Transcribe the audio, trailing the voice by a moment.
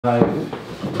Live.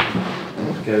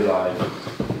 Go live.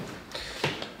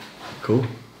 Cool.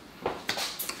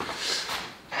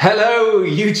 Hello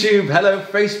YouTube, hello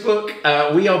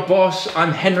Facebook. We are BOSH.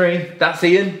 I'm Henry, that's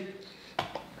Ian.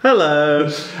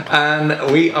 Hello.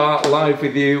 And we are live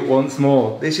with you once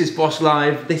more. This is BOSH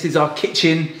Live, this is our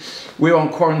kitchen. We're on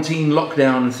quarantine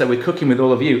lockdown, so we're cooking with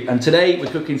all of you. And today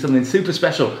we're cooking something super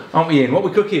special, aren't we, Ian? What are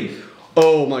we cooking?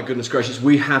 Oh my goodness gracious,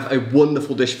 we have a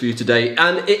wonderful dish for you today,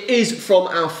 and it is from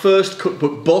our first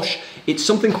cookbook, BOSH. It's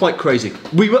something quite crazy.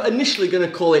 We were initially going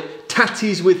to call it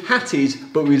Tatties with Hatties,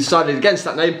 but we decided against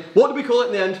that name. What did we call it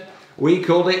in the end? We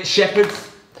called it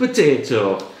Shepherd's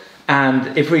Potato.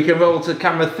 And if we can roll to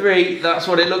camera 3, that's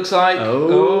what it looks like.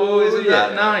 Oh isn't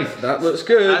that nice? That looks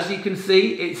good. As you can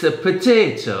see, it's a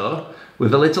potato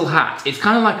with a little hat. It's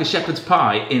kind of like a shepherd's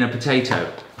pie in a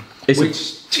potato.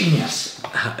 Which genius.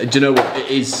 Do you know what? It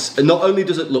is, not only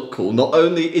does it look cool, not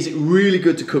only is it really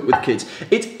good to cook with kids,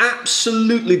 it's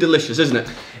absolutely delicious, isn't it?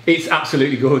 It's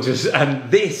absolutely gorgeous,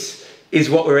 and this is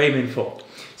what we're aiming for.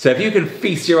 So if you can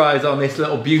feast your eyes on this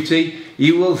little beauty,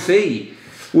 you will see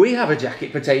we have a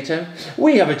jacket potato,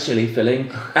 we have a chilli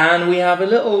filling, and we have a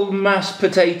little mashed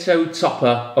potato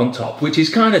topper on top, which is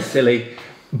kind of silly,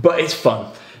 but it's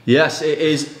fun. Yes, it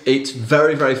is. It's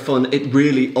very, very fun. It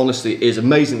really, honestly, is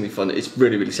amazingly fun. It's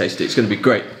really, really tasty. It's going to be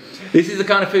great. This is the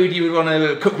kind of food you would want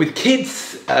to cook with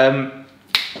kids.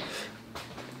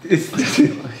 This is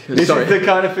the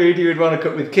kind of food you would want to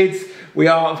cook with kids. We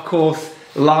are, of course,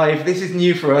 live. This is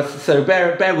new for us, so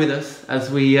bear with us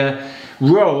as we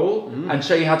roll and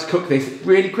show you how to cook this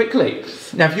really quickly.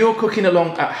 Now, if you're cooking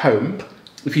along at home,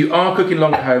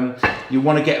 you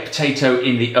want to get a potato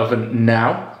in the oven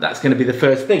now. That's going to be the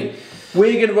first thing.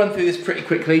 We're going to run through this pretty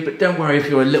quickly, but don't worry if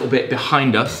you're a little bit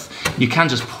behind us. You can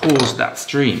just pause that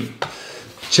stream.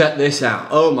 Check this out.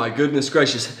 Oh my goodness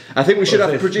gracious. I think we should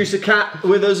have producer Kat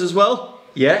with us as well.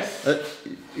 Yes.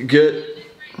 Good.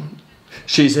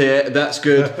 She's here, that's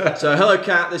good. So hello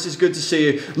Kat, this is good to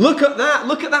see you. Look at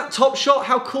that top shot,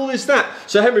 how cool is that?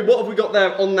 So Henry, what have we got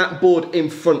there on that board in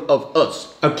front of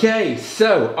us? Okay,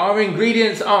 so our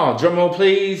ingredients are, drumroll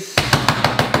please.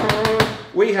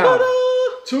 We have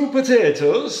 2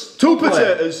 potatoes. 2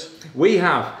 potatoes. We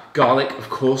have garlic, of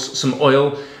course, some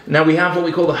oil. Now we have what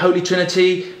we call the Holy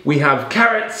Trinity. We have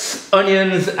carrots,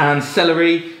 onions and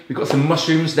celery. We've got some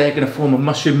mushrooms, they're going to form a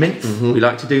mushroom mince. We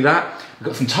like to do that. We've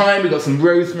got some thyme, we've got some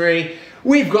rosemary,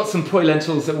 we've got some poi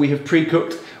lentils that we have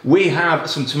pre-cooked, we have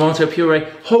some tomato puree,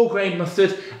 whole grain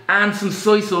mustard, and some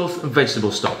soy sauce and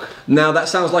vegetable stock. Now that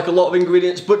sounds like a lot of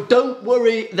ingredients, but don't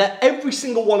worry that every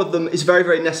single one of them is very,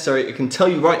 very necessary. I can tell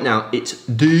you right now, it's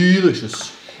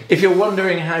delicious. If you're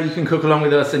wondering how you can cook along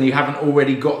with us and you haven't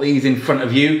already got these in front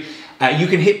of you, you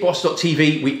can hit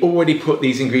bosh.tv. We already put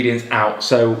these ingredients out,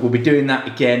 so we'll be doing that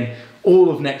again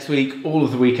all of next week, all of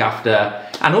the week after,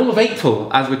 and all of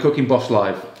April as we're cooking BOSH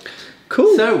Live.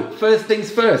 Cool. So, first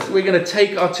things first, we're going to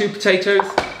take our 2 potatoes,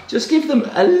 just give them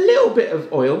a little bit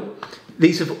of oil.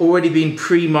 These have already been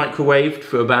pre-microwaved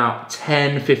for about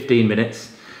 10-15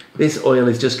 minutes. This oil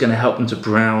is just going to help them to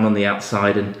brown on the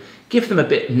outside and give them a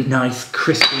bit nice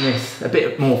crispiness, a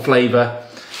bit more flavour.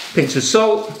 Pinch of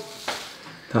salt.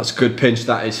 That's a good pinch,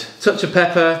 that is. Touch of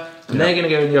pepper, and they're going to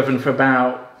go in the oven for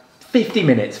about 50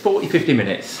 minutes, 40-50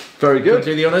 minutes. Very good. Can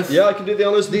you do the honours? Yeah, I can do the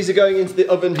honours. These are going into the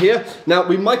oven here. Now,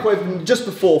 we microwaved them just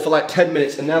before for like 10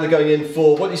 minutes, and now they're going in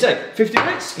for, what do you say, 50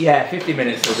 minutes? Yeah, 50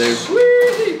 minutes will do.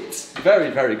 Sweet! Very,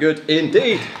 very good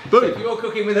indeed. So if you're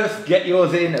cooking with us, get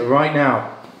yours in right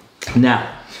now.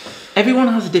 Now, everyone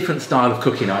has a different style of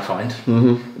cooking, I find.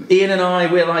 Ian and I,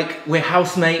 we're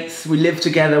housemates, we live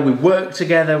together, we work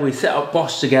together, we set up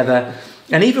BOSH together.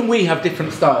 And even we have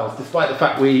different styles, despite the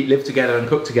fact we live together and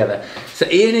cook together. So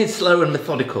Ian is slow and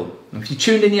methodical. If you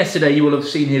tuned in yesterday, you will have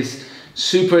seen his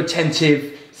super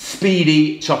attentive,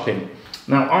 speedy chopping.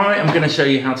 Now I am going to show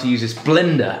you how to use this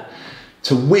blender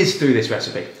to whiz through this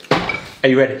recipe. Are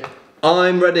you ready?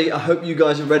 I'm ready. I hope you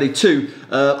guys are ready too.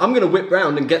 I'm going to whip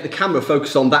round and get the camera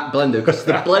focused on that blender, because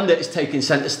the blender is taking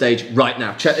centre stage right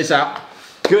now. Check this out.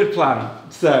 Good plan.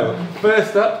 So,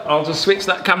 first up, I'll just switch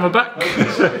that camera back.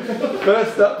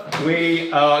 First up,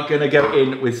 we are going to go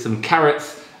in with some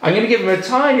carrots. I'm going to give them a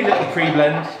tiny little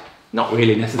pre-blend. Not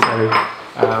really necessary,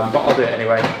 but I'll do it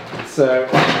anyway. So,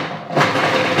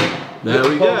 there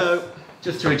we go.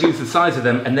 Just to reduce the size of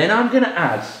them. And then I'm going to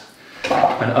add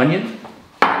an onion,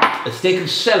 a stick of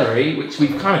celery, which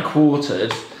we've kind of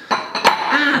quartered,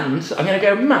 and I'm going to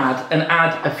go mad and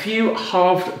add a few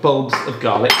halved bulbs of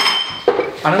garlic.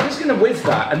 And I'm just going to whiz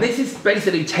that, and this is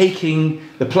basically taking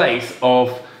the place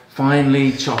of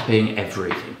finely chopping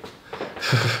everything.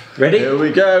 Ready? Here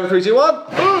we go, 3, 2, 1.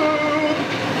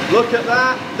 Look at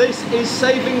that. This is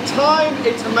saving time.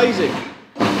 It's amazing.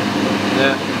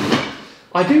 Yeah.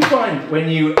 I do find when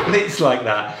you blitz like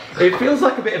that, it feels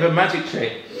like a bit of a magic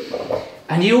trick.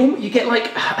 And you get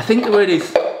like, I think the word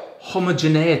is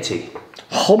homogeneity.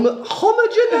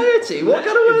 Homogeneity? What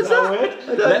kind of word is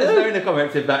that? Let us know in the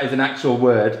comments if that is an actual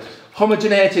word.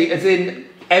 Homogeneity, as in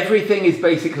everything is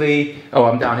basically. Oh,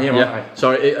 I'm down here, aren't I?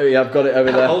 Sorry, I've got it over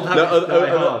there. Old habits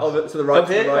over to the right.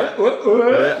 To the right.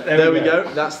 There we go.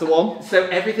 That's the one. So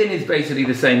everything is basically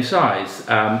the same size.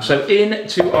 So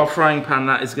into our frying pan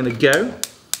that is going to go.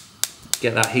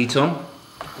 Get that heat on.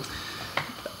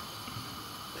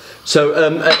 So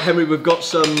Henry, we've got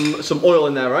some oil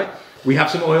in there, right? We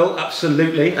have some oil,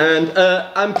 absolutely. And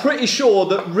I'm pretty sure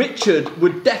that Richard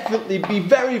would definitely be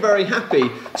very, very happy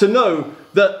to know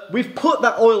that we've put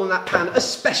that oil in that pan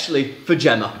especially for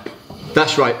Gemma.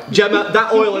 That's right, Gemma,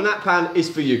 that oil in that pan is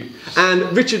for you.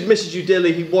 And Richard misses you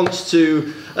dearly, he wants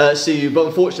to see you, but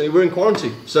unfortunately we're in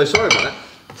quarantine, so sorry about that.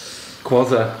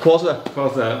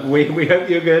 Quasar. We hope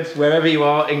you're good wherever you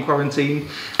are in quarantine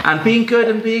and being good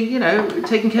and being, you know,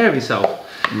 taking care of yourself.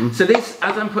 So this,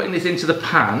 as I'm putting this into the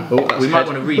pan, we might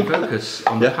want to refocus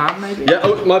on the pan maybe? Yeah,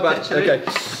 oh, my bad, okay.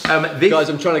 Guys,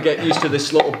 I'm trying to get used to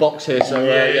this little box here, so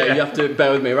you have to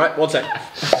bear with me, right? 1 sec.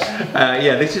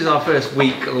 Yeah, this is our first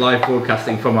week live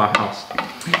broadcasting from our house.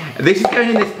 This is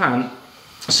going in this pan.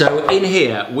 So in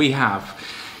here we have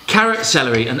carrot,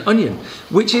 celery and onion,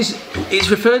 which is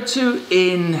referred to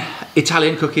in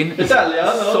Italian cooking as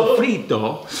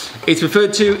sofrito. It's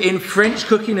referred to in French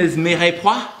cooking as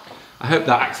mirepoix. I hope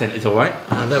that accent is all right.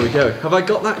 Ah, there we go. Have I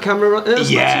got that camera right there?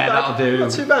 Yeah, that'll do.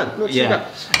 Not too bad, not too bad.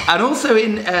 And also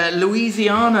in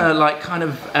Louisiana, like kind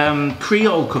of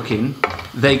Creole cooking,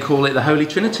 they call it the Holy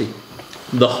Trinity.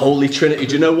 The Holy Trinity.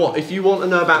 Do you know what? If you want to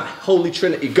know about Holy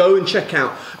Trinity, go and check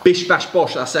out Bish Bash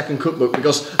Bosh, our second cookbook,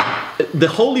 because the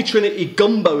Holy Trinity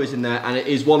gumbo is in there and it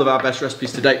is one of our best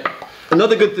recipes to date.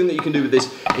 Another good thing that you can do with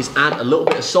this is add a little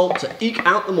bit of salt to eke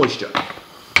out the moisture.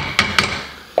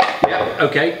 Yeah,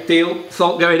 okay, deal.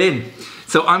 Salt going in.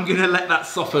 So I'm going to let that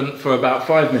soften for about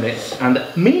 5 minutes, and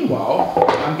meanwhile,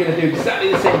 I'm going to do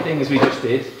exactly the same thing as we just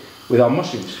did with our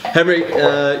mushrooms. Henry,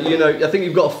 you know, I think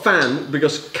you've got a fan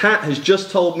because Kat has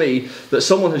just told me that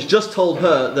someone has just told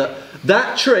her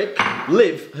that trick,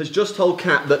 Liv has just told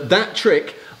Kat that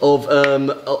trick of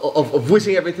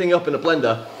whizzing everything up in a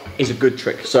blender is a good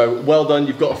trick. So well done,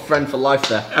 you've got a friend for life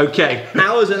there. Okay.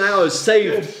 Hours and hours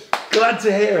saved. Glad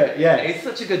to hear it. Yeah, it's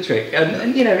such a good trick,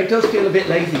 and you know it does feel a bit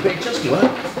lazy, but it just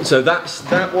works. So that's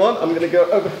that one. I'm going to go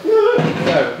over.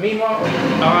 So meanwhile,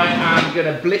 I am going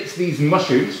to blitz these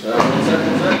mushrooms. Let me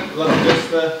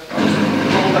just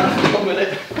hold that for 1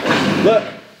 minute. Look,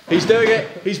 he's doing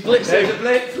it. He's blitzing. There's a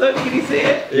blitz. Look, can you see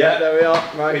it? Yeah, there we are.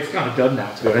 Right, it's kind of done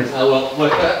now, to be honest. Oh well,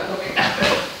 look.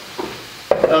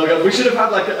 Oh god, we should have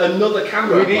had like another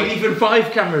camera. We need even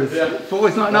 5 cameras. Yeah. 4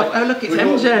 is not enough. Oh look, it's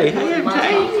MJ. Hey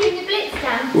MJ.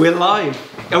 We're live.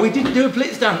 Oh, we didn't do a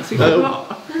blitz dance. We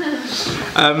forgot.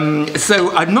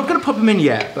 So I'm not going to pop them in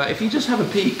yet, but if you just have a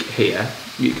peek here,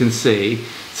 you can see.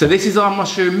 So this is our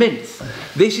mushroom mince.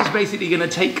 This is basically going to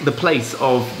take the place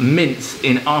of mince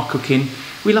in our cooking.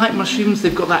 We like mushrooms,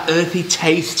 they've got that earthy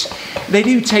taste. They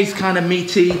do taste kind of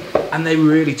meaty and they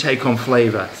really take on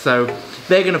flavour. So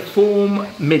they're going to form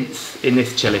mince in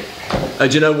this chilli. Do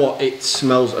you know what? It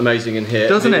smells amazing in here.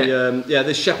 Doesn't it? Yeah,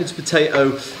 this shepherd's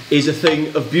potato is a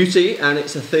thing of beauty and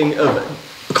it's a thing of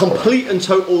complete and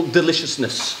total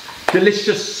deliciousness.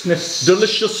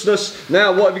 Deliciousness.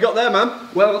 Now, what have you got there, man?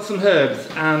 Well, some herbs,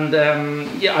 and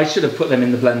yeah, I should have put them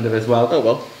in the blender as well. Oh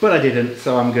well. But I didn't,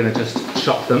 so I'm going to just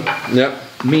chop them. Yep.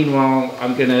 Meanwhile,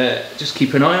 I'm going to just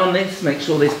keep an eye on this, make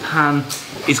sure this pan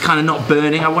is kind of not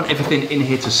burning. I want everything in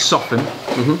here to soften.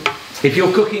 If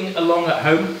you're cooking along at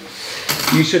home,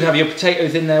 you should have your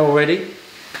potatoes in there already.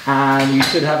 And you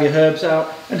should have your herbs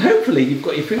out, and hopefully you've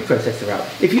got your food processor out.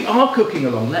 If you are cooking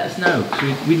along, let us know.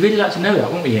 We'd really like to know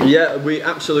that, wouldn't we? Yeah, we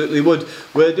absolutely would.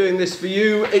 We're doing this for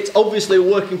you. It's obviously a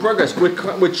work in progress.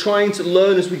 We're trying to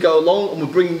learn as we go along, and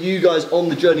we're bringing you guys on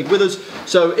the journey with us.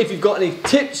 So if you've got any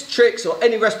tips, tricks, or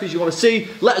any recipes you want to see,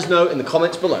 let us know in the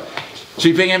comments below.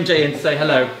 Should we bring MJ in to say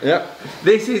hello? Yeah.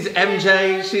 This is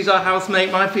MJ, she's our housemate,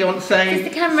 my fiancée. This is the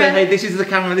camera. Say hey, this is the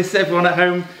camera, this is everyone at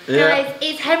home. Yeah. Guys,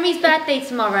 it's Henry's birthday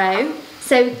tomorrow,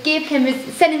 so send him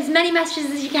as many messages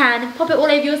as you can, pop it all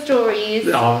over your stories.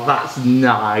 Oh, that's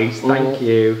nice, thank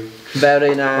you.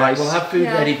 Very nice. Right, we'll have food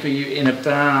ready for you in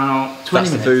about 20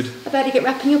 minutes. Food. I better get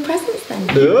wrapping your presents then.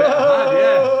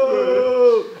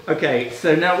 Oh. Okay,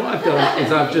 so now what I've done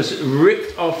is I've just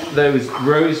ripped off those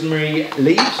rosemary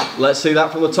leaves. Let's see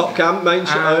that from the top cam, main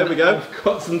shot. Oh, here we go. I've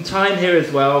got some thyme here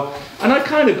as well. And I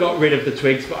kind of got rid of the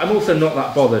twigs, but I'm also not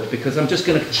that bothered because I'm just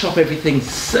going to chop everything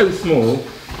so small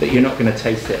that you're not going to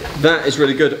taste it. That is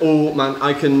really good. Oh man,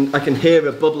 I can hear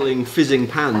a bubbling, fizzing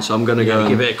pan, so I'm going to go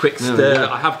give it a quick stir.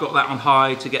 I have got that on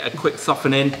high to get a quick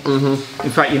softening.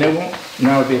 In fact, you know what?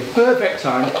 Now would be a perfect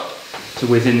time to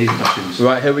whiz in these mushrooms.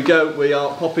 Right, here we go. We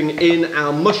are popping in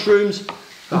our mushrooms.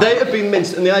 They have been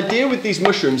minced, and the idea with these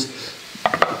mushrooms.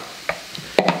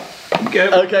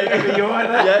 Okay, you alright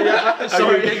there? Yeah.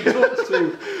 Sorry, getting talked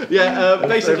to. Yeah,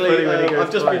 basically,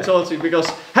 I've just been told to because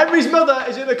Henry's mother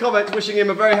is in the comments wishing him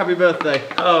a very happy birthday.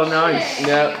 Oh, nice.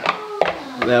 Yeah,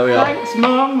 there we are. Thanks,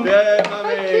 Mum. Yeah,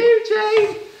 Mummy. Thank you,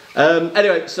 Jane.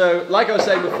 Anyway, so like I was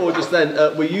saying before, just then,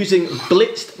 we're using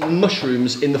blitzed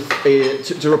mushrooms in the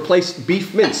to replace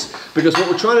beef mince because what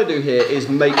we're trying to do here is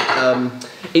make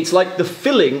it's like the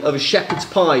filling of a shepherd's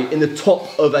pie in the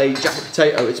top of a jacket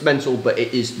potato. It's mental, but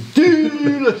it is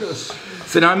delicious.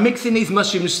 So now I'm mixing these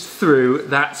mushrooms through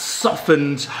that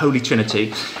softened Holy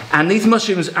Trinity, and these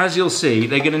mushrooms, as you'll see,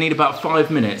 they're going to need about 5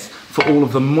 minutes for all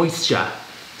of the moisture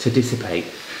to dissipate.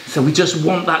 So we just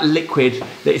want that liquid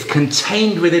that is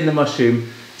contained within the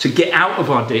mushroom to get out of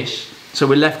our dish. So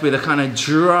we're left with a kind of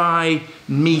dry,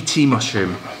 meaty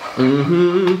mushroom.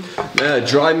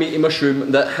 Dry, meaty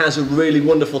mushroom that has a really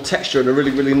wonderful texture and a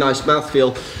really, really nice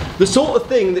mouthfeel. The sort of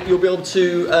thing that you'll be able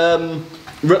to,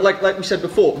 like we said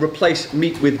before, replace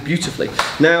meat with beautifully.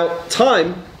 Now,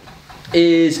 time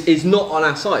is not on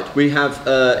our side. We have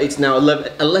it's now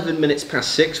 11 minutes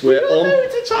past 6. We're on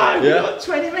loads of time. Yeah. We've got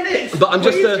 20 minutes. But I'm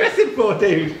what just are you stressing for,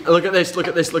 dude? look at this, look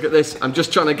at this, look at this. I'm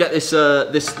just trying to get this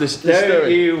this Don't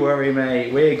stirring. you worry,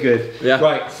 mate. We're good. Yeah.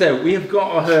 Right, so we have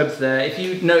got our herbs there. If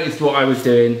you noticed what I was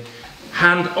doing,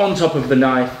 hand on top of the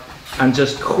knife and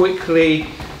just quickly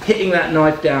hitting that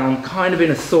knife down, kind of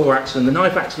in a saw action. The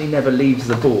knife actually never leaves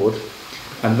the board,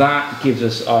 and that gives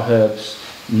us our herbs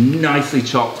nicely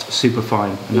chopped, super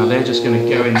fine. And now they're just going to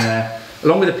go in there,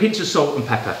 along with a pinch of salt and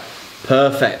pepper.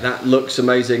 Perfect, that looks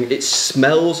amazing. It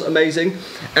smells amazing,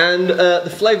 and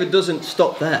the flavour doesn't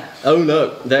stop there. Oh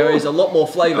no, there is a lot more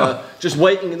flavour just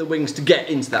waiting in the wings to get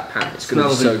into that pan. It's going to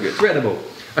be so good. Incredible.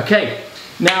 Okay,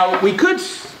 now we could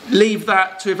leave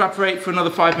that to evaporate for another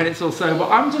 5 minutes or so, but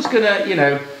I'm just going to, you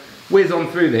know, whiz on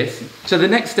through this. So the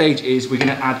next stage is we're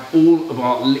going to add all of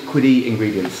our liquidy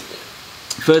ingredients.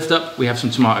 First up, we have some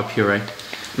tomato puree.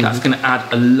 That's going to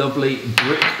add a lovely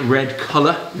brick red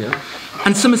colour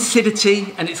and some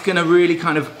acidity, and it's going to really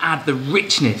kind of add the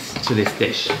richness to this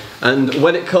dish. And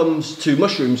when it comes to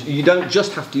mushrooms, you don't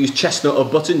just have to use chestnut or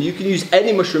button. You can use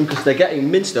any mushroom because they're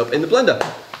getting minced up in the blender.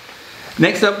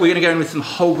 Next up, we're going to go in with some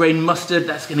whole grain mustard.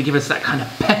 That's going to give us that kind of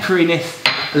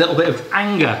pepperiness, a little bit of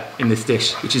anger in this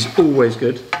dish, which is always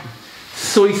good.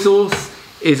 Soy sauce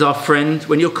is our friend.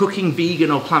 When you're cooking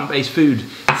vegan or plant-based food,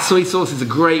 soy sauce is a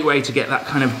great way to get that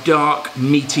kind of dark,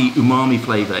 meaty umami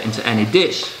flavour into any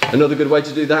dish. Another good way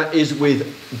to do that is with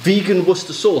vegan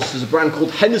Worcester sauce. There's a brand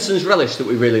called Henderson's Relish that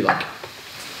we really like.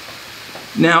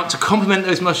 Now, to complement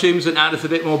those mushrooms and add us a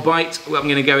bit more bite, well, I'm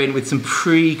going to go in with some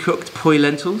pre-cooked poi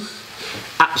lentils.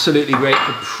 Absolutely great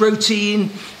for protein.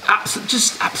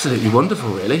 Just absolutely wonderful,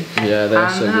 really. Yeah, they're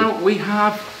so good. And now we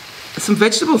have some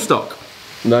vegetable stock.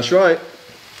 That's right.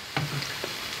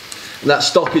 That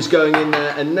stock is going in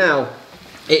there, and now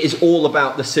it is all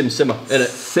about the simmer, isn't it?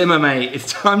 Simmer, mate.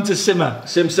 It's time to simmer.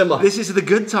 Simmer. This is the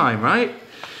good time, right?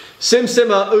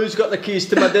 Simmer, who's got the keys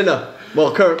to my dinner?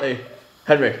 Well, currently,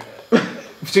 Henry.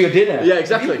 To your dinner? Yeah,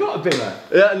 exactly. You've got a bimmer?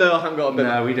 Yeah, no, I haven't got a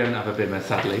bimmer. No, we don't have a bimmer,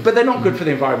 sadly. But they're not good for the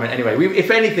environment anyway.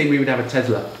 If anything, we would have a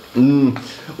Tesla.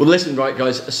 Well, listen, right,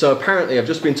 guys. So apparently, I've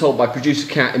just been told by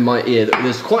producer Kat in my ear that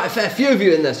there's quite a fair few of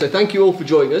you in there. So thank you all for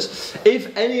joining us.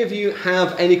 If any of you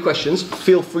have any questions,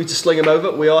 feel free to sling them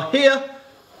over. We are here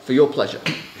for your pleasure.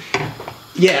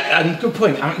 Yeah, and good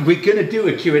point. I mean, we're going to do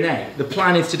a Q&A. The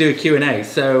plan is to do a Q&A.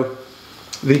 So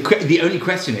the only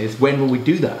question is, when will we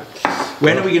do that?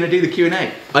 When are we going to do the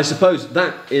Q&A? I suppose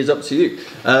that is up to you.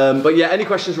 But yeah, any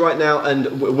questions right now,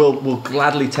 and we'll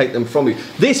gladly take them from you.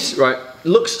 This, right,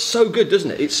 looks so good,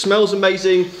 doesn't it? It smells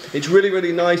amazing. It's really,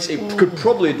 really nice. It could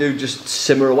probably do just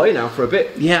simmer away now for a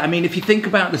bit. Yeah, I mean, if you think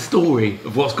about the story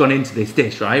of what's gone into this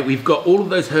dish, right? We've got all of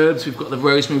those herbs. We've got the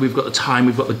rosemary. We've got the thyme.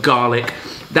 We've got the garlic.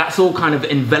 That's all kind of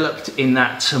enveloped in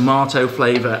that tomato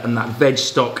flavour and that veg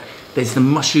stock. There's the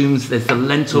mushrooms. There's the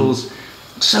lentils.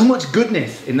 So much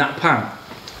goodness in that pan.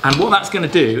 And what that's going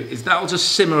to do is that'll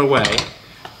just simmer away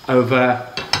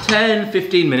over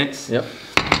 10-15 minutes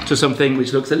to something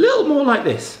which looks a little more like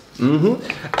this.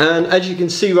 And as you can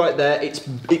see right there,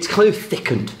 it's kind of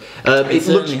thickened. It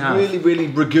looks really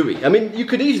ragu-y. I mean, you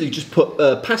could easily just put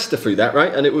pasta through that,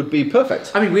 right? And it would be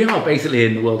perfect. I mean, we are basically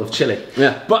in the world of chili.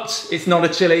 Yeah. But it's not a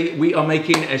chili, we are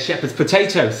making a shepherd's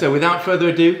potato. So without further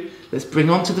ado, let's bring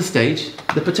onto the stage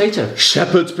the potato.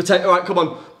 Shepherd's potato, all right, come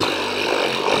on.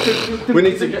 We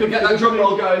need to get that drum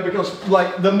roll going because,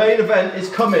 like, the main event is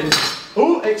coming.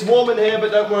 Oh, it's warm in here,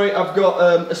 but don't worry, I've got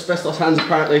asbestos hands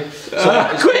apparently.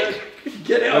 So Quick!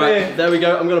 Get it on here. There we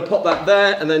go, I'm going to pop that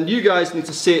there, and then you guys need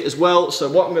to see it as well. So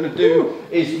what I'm going to do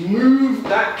is move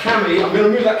that cami. I'm going to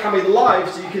move that cami live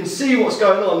so you can see what's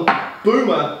going on.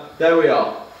 Boomer, there we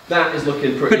are. That is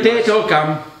looking pretty Potato nice.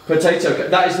 cam. Potato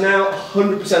cam. That is now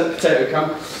 100% potato cam.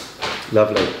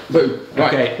 Lovely. Boom.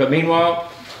 Right. Okay, but meanwhile,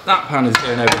 that pan is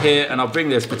going over here, and I'll bring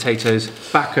those potatoes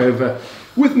back over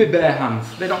with my bare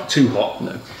hands. They're not too hot.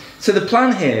 No. So the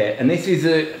plan here, and this is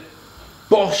a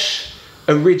BOSH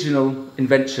original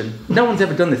invention. No one's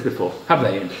ever done this before, have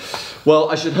they, Ian? Well,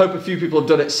 I should hope a few people have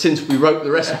done it since we wrote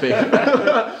the recipe.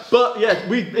 But yeah,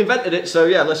 we invented it, so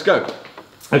yeah, let's go.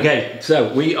 Okay,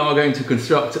 so we are going to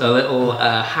construct a little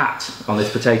hat on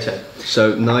this potato.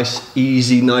 So nice,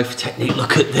 easy knife technique.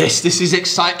 Look at this. This is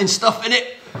exciting stuff, isn't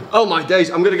it? Oh my days,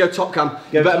 I'm going to go top cam.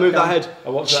 You better move that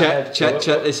head. Check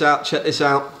this out, check this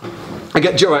out.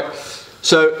 Right.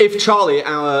 So if Charlie,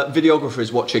 our videographer,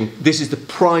 is watching, this is the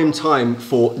prime time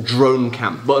for drone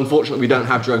cam. But unfortunately we don't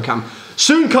have drone cam.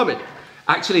 Soon coming.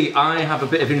 Actually, I have a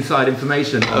bit of inside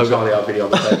information on Charlie, our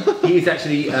videographer. He's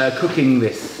actually cooking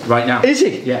this right now. Is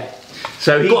he? Yeah.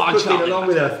 So he's cooking along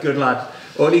with us, good lad.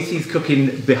 Or at least he's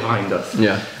cooking behind us.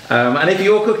 Yeah. And if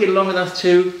you're cooking along with us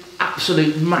too,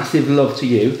 absolute massive love to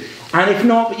you. And if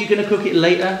not, but you're going to cook it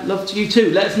later, love to you too.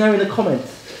 Let us know in the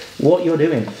comments what you're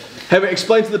doing. Henry,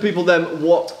 explain to the people then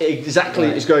what exactly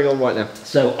is going on right now.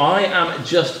 So I am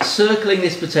just circling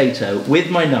this potato with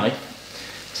my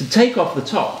knife to take off the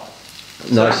top.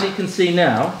 So Nice. as you can see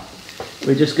now,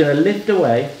 we're just going to lift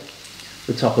away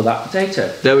the top of that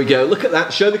potato. There we go. Look at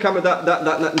that. Show the camera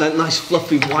that nice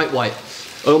fluffy white.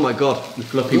 Oh my god. The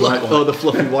fluffy white. Oh, the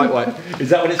fluffy white. Is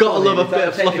that what it's Gotta called? love a bit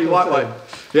of fluffy white.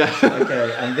 Yeah.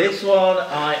 Okay, and this one,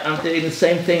 I am doing the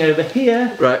same thing over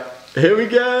here. Right. Here we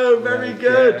go. Very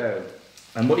good. Go.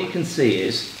 And what you can see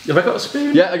is, have I got a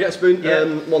spoon? Yeah, I get a spoon. Yeah.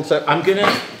 1 sec. I'm going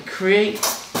to create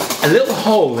a little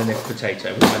hole in this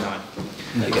potato with my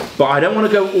knife. There you go. But I don't want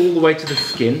to go all the way to the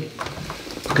skin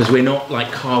because we're not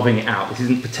like carving it out. This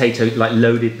isn't potato, like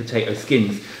loaded potato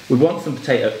skins. We want some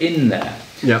potato in there.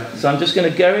 Yeah. So I'm just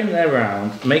going to go in there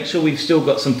around, make sure we've still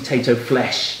got some potato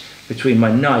flesh between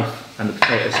my knife and the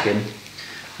potato skin.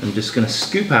 I'm just going to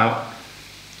scoop out.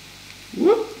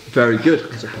 Whoop. Very good.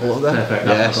 There's a hole there. Perfect,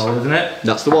 that's the hole, isn't it?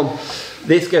 That's the one.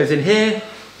 This goes in here.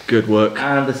 Good work.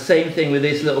 And the same thing with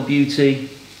this little beauty.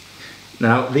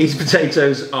 Now, these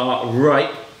potatoes are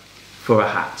ripe for a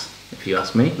hat, if you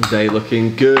ask me. They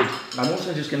looking good. I'm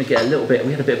also just going to get a little bit,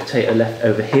 we had a bit of potato left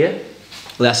over here.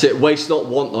 That's it. Waste not,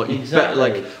 want not. You Exactly.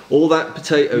 bet, like all that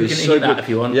potato You is can so eat that good. if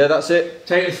you want. Yeah, that's it.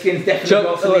 Potato skin's definitely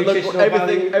got some nutritional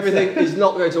value. Everything is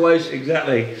not going to waste.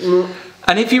 Exactly.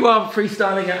 And if you are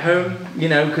freestyling at home, you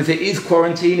know, because it is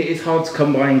quarantine, it is hard to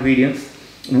come by ingredients,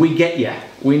 we get you.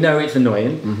 We know it's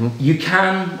annoying. You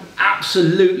can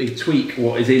absolutely tweak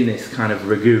what is in this kind of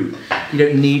ragu. You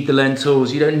don't need the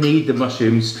lentils, you don't need the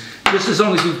mushrooms. Just as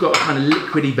long as you've got a kind of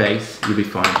liquidy base, you'll be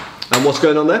fine. And what's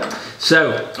going on there?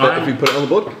 So, If we put it on the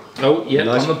board. oh yeah,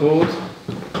 Nice. on the board.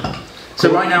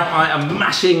 So right now I am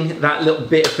mashing that little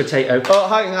bit of potato. Oh,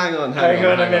 hang on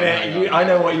a minute. I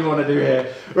know what you want to do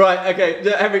here. Right, okay,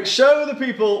 Henrik, show the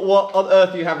people what on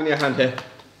earth you have in your hand here.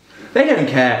 They don't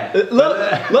care. Look,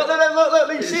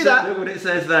 you see that? Look what it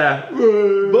says there.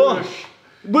 Bosh.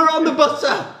 We're on the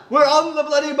butter. We're on the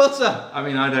bloody butter. I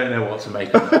mean, I don't know what to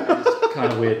make of that. It's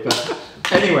kind of weird, but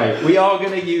anyway, we are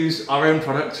going to use our own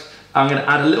product. I'm going to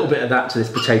add a little bit of that to this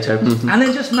potato, and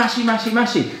then just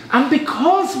mashy. And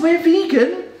because we're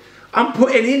vegan, I'm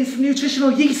putting in some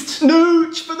nutritional yeast.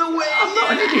 Nooch for the win. I'm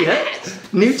not an idiot.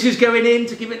 Nooch is going in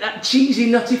to give it that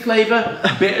cheesy, nutty flavour,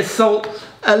 a bit of salt,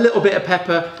 a little bit of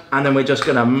pepper, and then we're just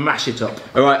going to mash it up.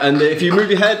 All right, and if you move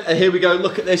your head, here we go.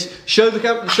 Look at this. Show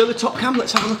the top cam.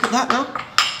 Let's have a look at that now.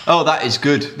 Oh, that is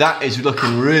good. That is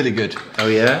looking really good. Oh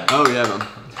yeah? Oh yeah, man.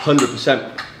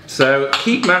 100%. So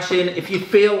keep mashing. If you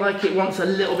feel like it wants a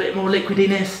little bit more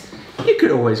liquidiness, you could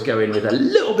always go in with a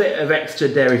little bit of extra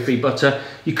dairy-free butter.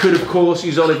 You could, of course,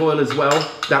 use olive oil as well.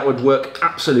 That would work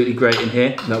absolutely great in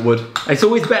here. That would. It's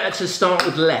always better to start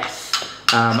with less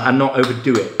and not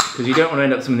overdo it, because you don't want to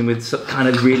end up something with some kind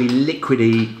of really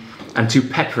liquidy and too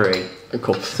peppery.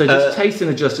 Cool. So just taste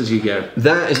and adjust as you go.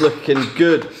 That is looking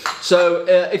good. So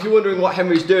if you're wondering what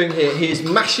Henry's doing here, he is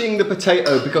mashing the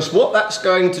potato because what that's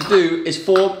going to do is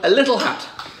form a little hat.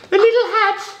 A little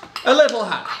hat. A little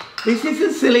hat. This is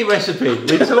a silly recipe.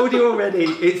 We told you already,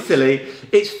 it's silly,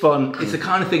 it's fun, it's the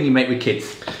kind of thing you make with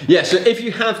kids. Yeah, so if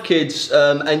you have kids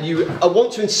and you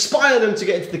want to inspire them to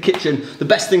get into the kitchen, the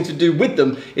best thing to do with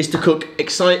them is to cook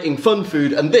exciting, fun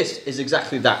food, and this is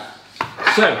exactly that.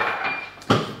 So,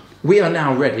 we are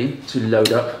now ready to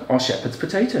load up our shepherd's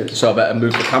potatoes. So I better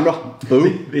move the camera.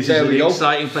 Boom. This there is we an go.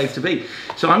 exciting place to be.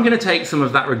 So I'm going to take some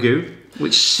of that ragu,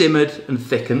 which simmered and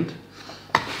thickened.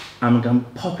 I'm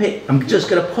just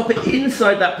going to pop it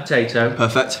inside that potato.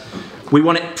 Perfect. We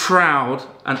want it proud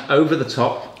and over the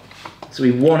top. So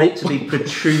we want it to be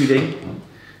protruding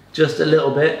just a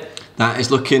little bit. That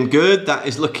is looking good. That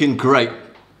is looking great.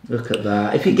 Look at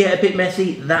that. If you get a bit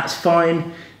messy, that's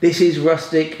fine. This is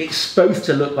rustic. It's supposed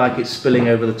to look like it's spilling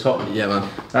over the top. Yeah, man.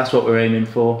 That's what we're aiming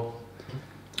for.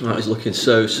 That is looking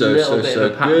so Little bit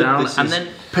of a pat good. down, and then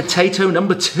potato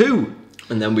number 2.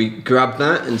 And then we grab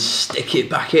that and stick it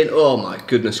back in. Oh my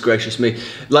goodness gracious me.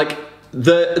 Like,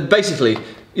 basically,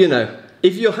 you know,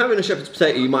 if you're having a shepherd's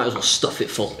potato, you might as well stuff it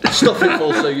full. Stuff it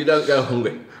full so you don't go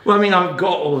hungry. Well, I mean, I've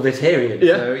got all of this here, Ian,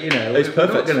 yeah. so, you know, it's we're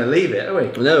perfect. not going to leave it, are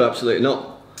we? No, absolutely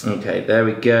not. Okay, there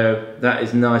we go. That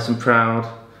is nice and proud.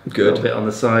 Good. A little bit on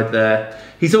the side there.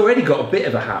 He's already got a bit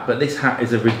of a hat, but this hat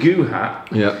is a ragu hat.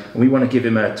 Yeah. And we want to give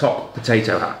him a top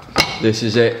potato hat. This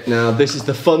is it. Now, this is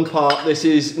the fun part. This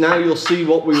is, now you'll see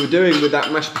what we were doing with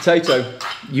that mashed potato.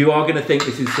 You are going to think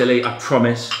this is silly, I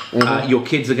promise. Your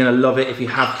kids are going to love it if you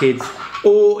have kids.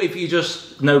 Or if you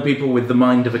just know people with the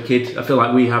mind of a kid. I feel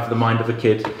like we have the mind of a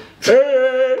kid.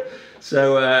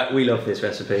 So we love this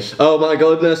recipe. Oh my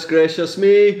goodness gracious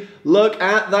me. Look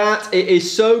at that. It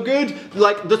is so good.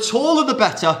 Like, the taller the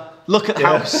better. Look at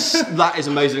how, that is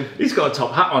amazing. He's got a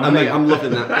top hat on, I mean, I'm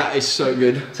loving that. That is so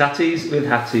good. Tatties with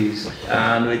hatties.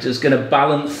 And we're just going to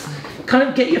balance, kind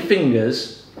of get your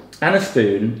fingers and a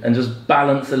spoon and just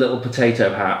balance a little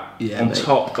potato hat on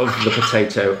top of the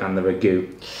potato and the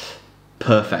ragu.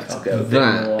 Perfect. I'll go a bit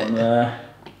more on there.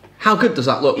 How good does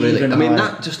that look, really? Even I mean,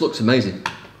 higher. that just looks amazing.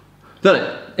 Doesn't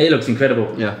it? It looks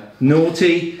incredible. Yeah.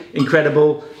 Naughty,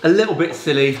 incredible, a little bit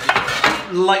silly,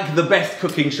 like the best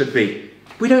cooking should be.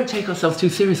 We don't take ourselves too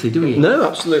seriously, do we? No,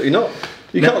 absolutely not.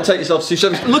 You can't take yourself too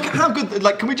seriously. Look at how good,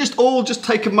 like, can we just all just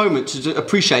take a moment to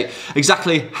appreciate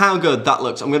exactly how good that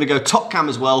looks? I'm going to go top cam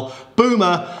as well.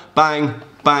 Boomer, bang,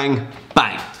 bang,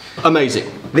 bang.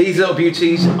 Amazing. These little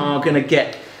beauties are going to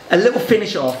get a little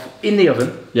finish off in the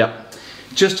oven. Yep.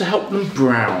 Just to help them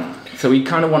brown. So we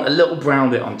kind of want a little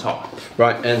brown bit on top.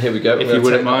 Right, and here we go. If you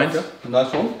wouldn't mind.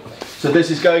 Nice one. So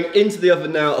this is going into the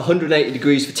oven now at 180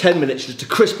 degrees for 10 minutes just to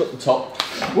crisp up the top.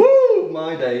 Woo!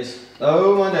 My days.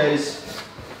 Oh my days.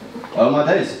 Oh my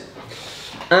days.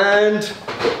 And,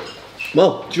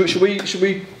 well, should we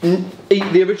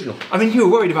eat the original? I mean, you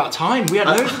were worried about time. We had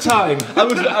loads of time.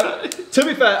 To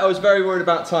be fair, I was very worried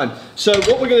about time. So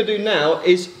what we're going to do now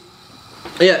is,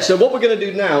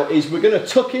 we're going to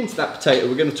tuck into that potato.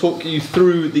 We're going to talk you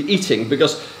through the eating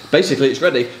because basically it's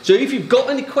ready. So if you've got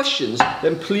any questions,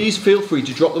 then please feel free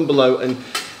to drop them below and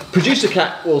Producer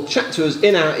Cat will chat to us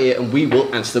in our ear and we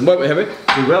will answer them, won't we, Henry?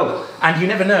 We will. And you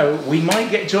never know, we might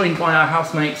get joined by our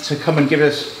housemates to come and give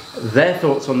us their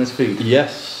thoughts on this food.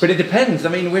 Yes. But it depends. I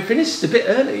mean, we're finished a bit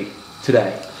early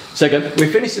today. Second. We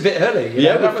finished a bit early.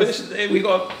 Yeah, we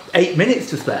got 8 minutes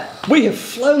to spare. We have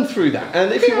flown through that.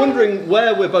 And if you're wondering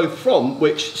where we're both from,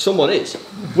 which someone is,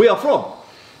 we are from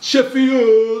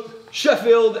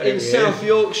Sheffield in South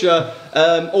Yorkshire.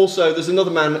 Also, there's another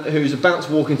man who's about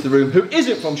to walk into the room who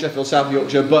isn't from Sheffield, South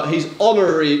Yorkshire, but he's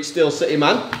honorary Steel City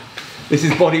man. This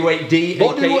is Bodyweight D,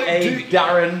 aka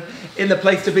Darren, in the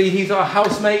place to be. He's our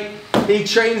housemate. He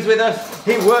trains with us,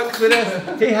 he works with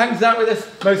us, he hangs out with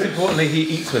us. Most importantly, he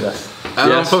eats with us.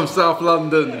 And I'm from South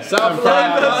London. South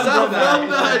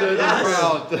London!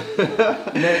 Yes.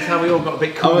 Notice how we all got a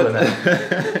bit cooler now.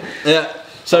 Yeah,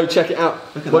 so check it out.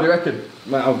 What do you reckon?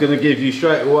 Mate, I'm going to give you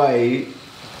straight away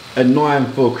a 9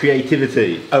 for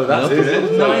creativity. Oh, that's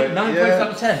good. 9 points Yeah.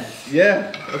 out of 10.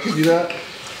 Yeah, I'll give you that.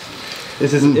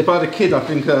 This isn't, if I had a kid, I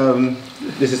think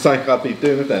this is something I'd be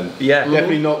doing with them. Yeah.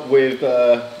 Definitely not with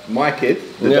my kid,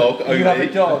 the dog. You have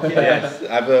a dog, Yes,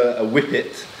 I have a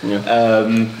whippet.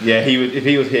 Yeah. He would, if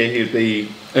he was here, he would be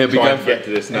He'd be trying going to for get to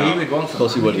this now. He would want some. Of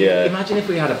course he would. Yeah. Imagine if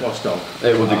we had a BOSH dog.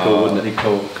 It would be cool, wouldn't it? That'd be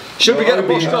cool. Should we get a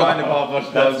BOSH dog? Kind of our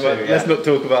BOSH dog, but true, let's not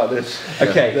talk about this.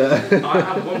 Okay, I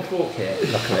have one fork here,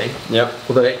 luckily. Yep.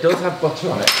 Although it does have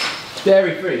butter on it.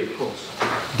 Dairy free, of course.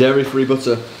 Dairy-free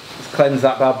butter. Let's cleanse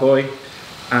that bad boy.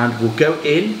 and we'll go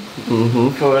in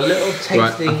for a little tasting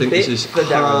Right, I think bit this is for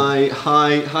Darren.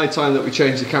 high time that we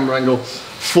change the camera angle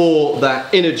for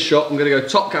that innard shot. I'm going to go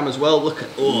top cam as well. Look at,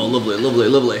 oh, lovely, lovely,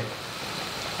 lovely.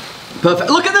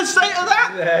 Perfect. Look at the state of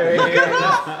that! There Look at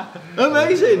that!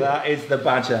 Amazing! That is the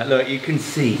badger. Look, you can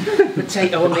see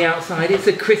potato on the outside. It's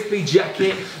a crispy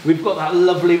jacket. We've got that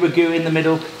lovely ragu in the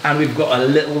middle, and we've got a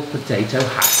little potato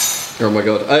hat. Oh my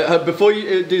god. Before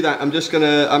you do that,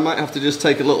 I might have to just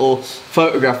take a little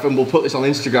photograph and we'll put this on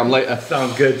Instagram later.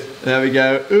 Sounds good. There we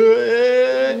go.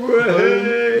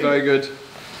 Very good.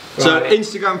 So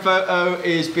Instagram photo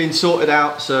is being sorted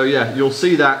out, so yeah, you'll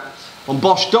see that on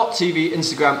bosh.tv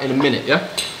Instagram in a minute, yeah?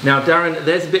 Now Darren,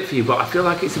 there's a bit for you, but I feel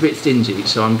like it's a bit stingy,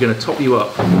 so I'm going to top you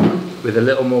up with a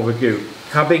little more ragu.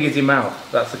 How big is your mouth?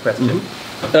 That's the question.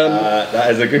 That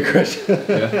is a good question.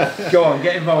 Yeah. Go on,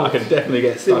 get involved. I can definitely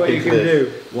get stuck into this.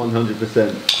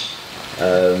 100%.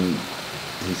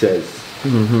 He says.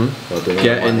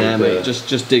 Get in there, mate.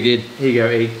 Just dig in. Here you go,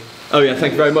 E. Oh yeah,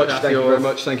 thank you very much. That's Thank you yours. very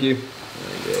much. Thank you.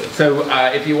 So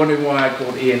if you're wondering why I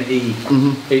called Ian E,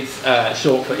 it's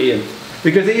short for Ian.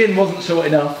 Because Ian wasn't short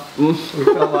enough. We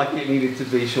felt like it needed to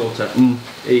be shorter.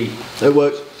 E. It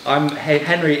works. I'm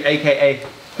Henry, aka.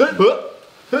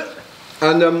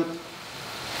 And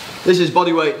this is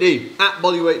Bodyweight D, at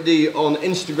Bodyweight D on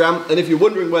Instagram. And if you're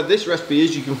wondering where this recipe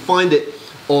is, you can find it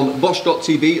on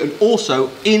bosh.tv and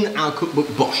also in our cookbook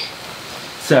BOSH.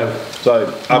 So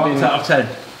I've been, out of 10.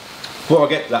 before I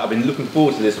get to that, I've been looking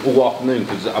forward to this all afternoon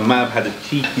because I may have had a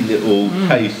cheeky little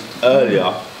taste earlier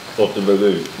of the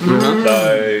ragu.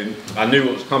 So I knew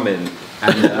what was coming,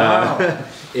 and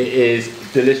it is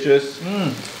delicious.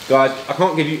 Guys, I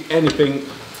can't give you anything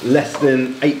less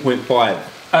than 8.5.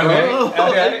 Okay. Oh,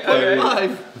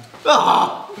 8.5.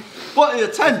 Ah, what in a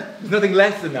 10? There's nothing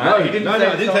less than that. No, You didn't I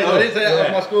didn't say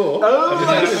that was my score.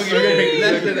 I just said I can't give you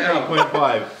anything less than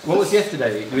 8.5. What was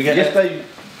yesterday? Did we get Yesterday,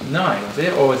 9, was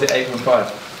it? Or was it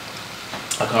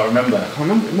 8.5? I can't remember. I can't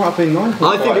remember, it might have been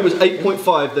 9.5. I think it was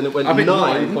 8.5, then it went I think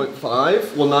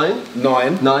 9.5. Well, 9.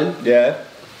 9. 9. Yeah.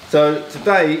 So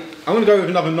today, I'm going to go with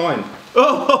another 9.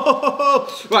 Oh,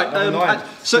 right. Nine.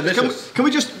 So can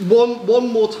we just one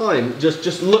more time just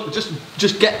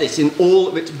get this in all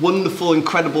of its wonderful,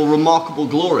 incredible, remarkable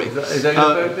glory. Is that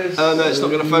going to focus? No, it's not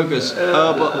going to focus.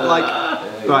 But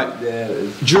like, right. Yeah, it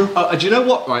is. Do you know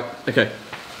what? Right. Okay.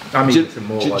 I'm Do, eating some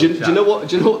more. do you know what?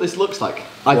 Do you know what this looks like?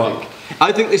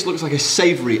 I think this looks like a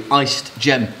savoury iced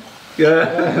gem.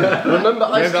 Yeah. Remember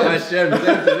iced Ice gems? gems,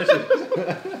 they're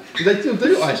delicious. Do they still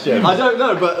do ice gems? I don't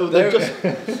know, but they're just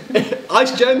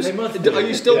ice gems. They must do. Are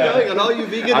you still Yeah. going? And are you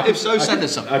vegan? If so, send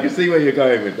us some. I can see where you're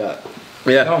going with that.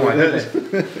 Yeah. Oh my goodness.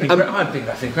 I think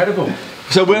that's incredible.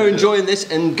 So we're enjoying this,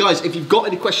 and guys, if you've got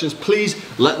any questions, please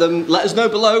let us know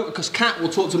below, because Kat will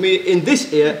talk to me in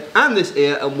this ear and this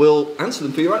ear, and we'll answer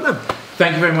them for you right now.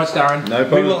 Thank you very much, Darren. No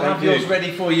problem, We will thank have you. yours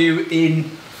ready for you in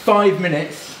 5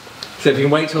 minutes. So if you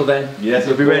can wait till then, Yes,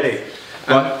 you'll of be course. ready.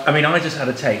 I mean, I just had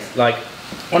a taste. Like,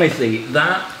 honestly,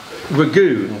 that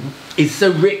ragu is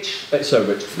so rich. It's so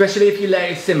rich. Especially if you let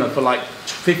it simmer for like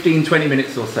 15-20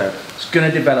 minutes or so. It's going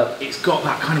to develop. It's got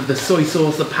that kind of the soy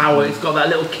sauce, the power. It's got that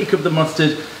little kick of the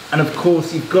mustard. And of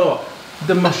course, you've got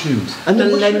the mushrooms, And the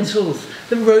the mushrooms. lentils,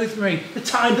 the rosemary, the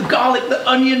thyme, the garlic, the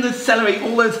onion, the celery,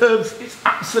 all those herbs. It's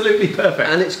absolutely perfect.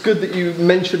 And it's good that you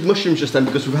mentioned mushrooms just then,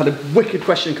 because we've had a wicked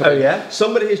question come in. Oh, yeah?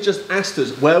 Somebody has just asked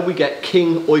us where we get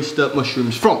king oyster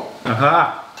mushrooms from.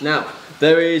 Aha. Now,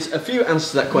 there is a few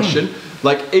answers to that question.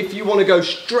 Like, if you want to go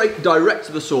straight direct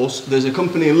to the source, there's a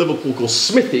company in Liverpool called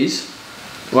Smithies,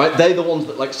 right? They're the ones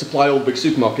that like supply all the big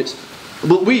supermarkets.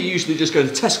 But we usually just go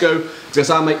to Tesco, because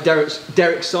our mate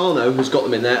Derek Sarno has got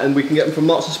them in there, and we can get them from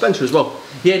Marks and Spencer as well.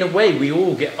 Yeah, in a way, we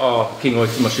all get our king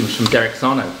oyster mushrooms from Derek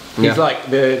Sarno. He's Yeah. like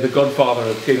the godfather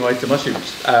of king oyster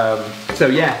mushrooms. So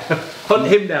yeah, hunt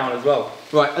him down as well.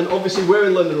 Right, and obviously we're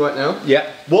in London right now. Yeah.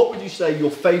 What would you say your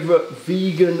favourite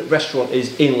vegan restaurant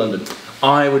is in London?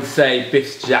 I would say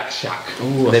Biff's Jack Shack.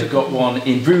 Ooh, that's They've got one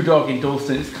in Brewdog in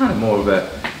Dalston. It's kind of more of a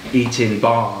eating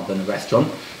bar than a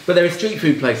restaurant. But they're a street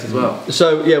food place as well.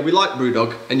 So yeah, we like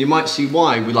Brewdog, and you might see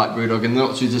why we like Brewdog in the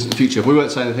not too distant future. We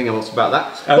won't say anything else about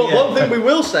that. Oh, But yeah. one thing we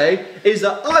will say is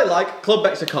that I like Club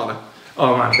Mexicana.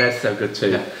 Oh man, they're so good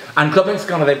too. And Club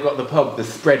Mexicana, they've got the pub, the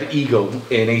Spread Eagle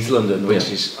in East London, which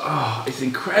is, it's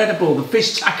incredible. The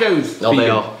fish tacos. Oh, they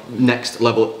vegan. are next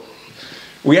level.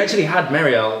 We actually had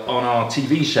Meriel on our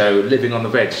TV show, Living on the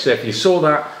Veg. So if you saw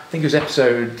that, I think it was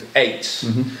episode 8.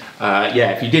 Yeah,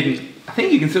 if you didn't, I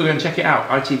think you can still go and check it out,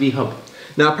 ITV Hub.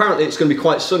 Now apparently it's going to be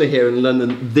quite sunny here in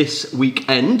London this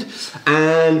weekend,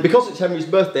 and because it's Henry's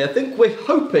birthday, I think we're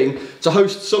hoping to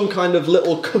host some kind of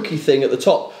little cookie thing at the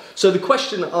top. So the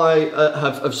question I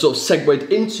have sort of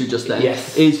segued into just then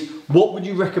is, what would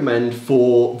you recommend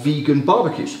for vegan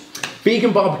barbecues?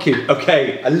 Vegan barbecue.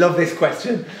 Okay, I love this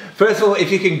question. First of all,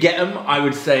 if you can get them, I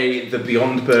would say the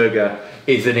Beyond Burger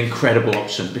is an incredible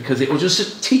option because it will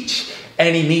just teach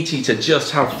any meat eater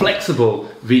just how flexible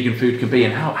vegan food can be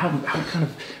and how kind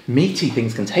of meaty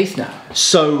things can taste now.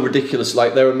 So ridiculous,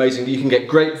 like they're amazing. You can get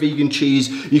great vegan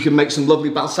cheese, you can make some lovely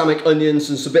balsamic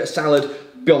onions and some bit of salad.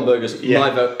 Beyond Burgers, my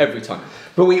vote every time.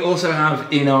 But we also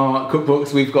have in our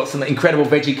cookbooks, we've got some incredible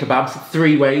veggie kebabs,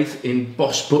 3 ways in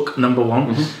BOSH book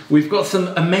 #1. We've got some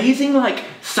amazing like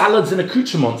salads and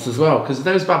accoutrements as well, because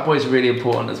those bad boys are really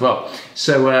important as well.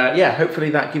 So yeah, hopefully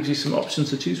that gives you some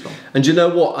options to choose from. And you know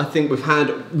what? I think we've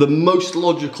had the most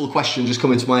logical question just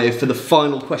come into my ear for the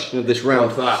final question of this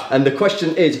round. What's that? And the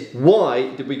question is,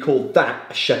 why did we call that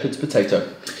a shepherd's potato?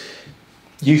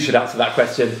 You should answer that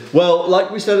question. Well,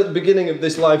 like we said at the beginning of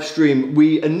this live stream,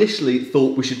 we initially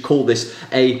thought we should call this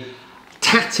a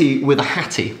tatty with a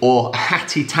hattie, or a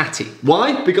hatty tatty.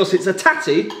 Why? Because it's a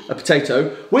tatty, a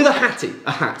potato, with a hattie,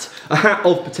 a hat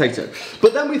of potato.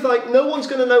 But then we thought, no one's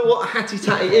going to know what a hatty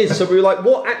tatty is, so we were like,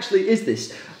 what actually is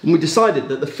this? And we decided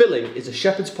that the filling is a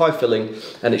shepherd's pie filling,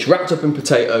 and it's wrapped up in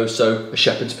potato, so a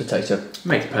shepherd's potato.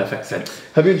 Makes perfect sense.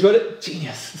 Have you enjoyed it?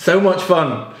 Genius. So much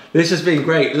fun. This has been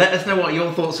great. Let us know what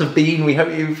your thoughts have been. We hope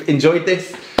you've enjoyed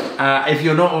this. If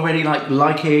you're not already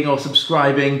liking or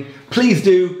subscribing, please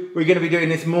do. We're going to be doing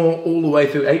this more all the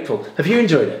way through April. Have you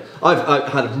enjoyed it? I've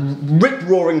had a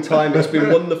rip-roaring time. It's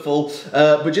been wonderful.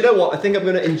 But you know what? I think I'm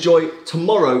going to enjoy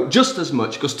tomorrow just as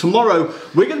much, because tomorrow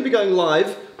we're going to be going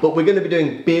live, but we're going to be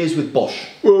doing beers with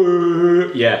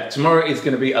BOSH. Yeah, tomorrow is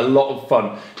going to be a lot of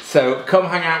fun. So come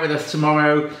hang out with us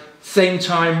tomorrow. Same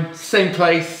time, same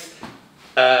place,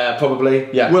 probably.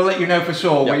 Yeah. We'll let you know for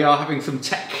sure. Yeah. We are having some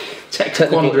technical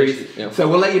quandaries. Yeah. So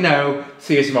we'll let you know.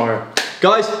 See you tomorrow.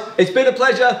 Guys, it's been a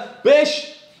pleasure.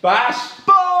 Bish, bash,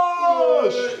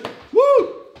 bosh!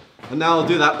 Woo! And now I'll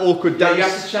do that awkward dance. Yeah,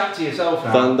 you have to chat to yourself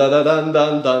now. Dun dun dun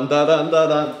dun dun dun dun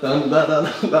dun dun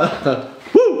dun dun dun.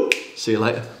 Woo! See you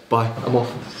later. Bye. I'm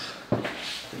off.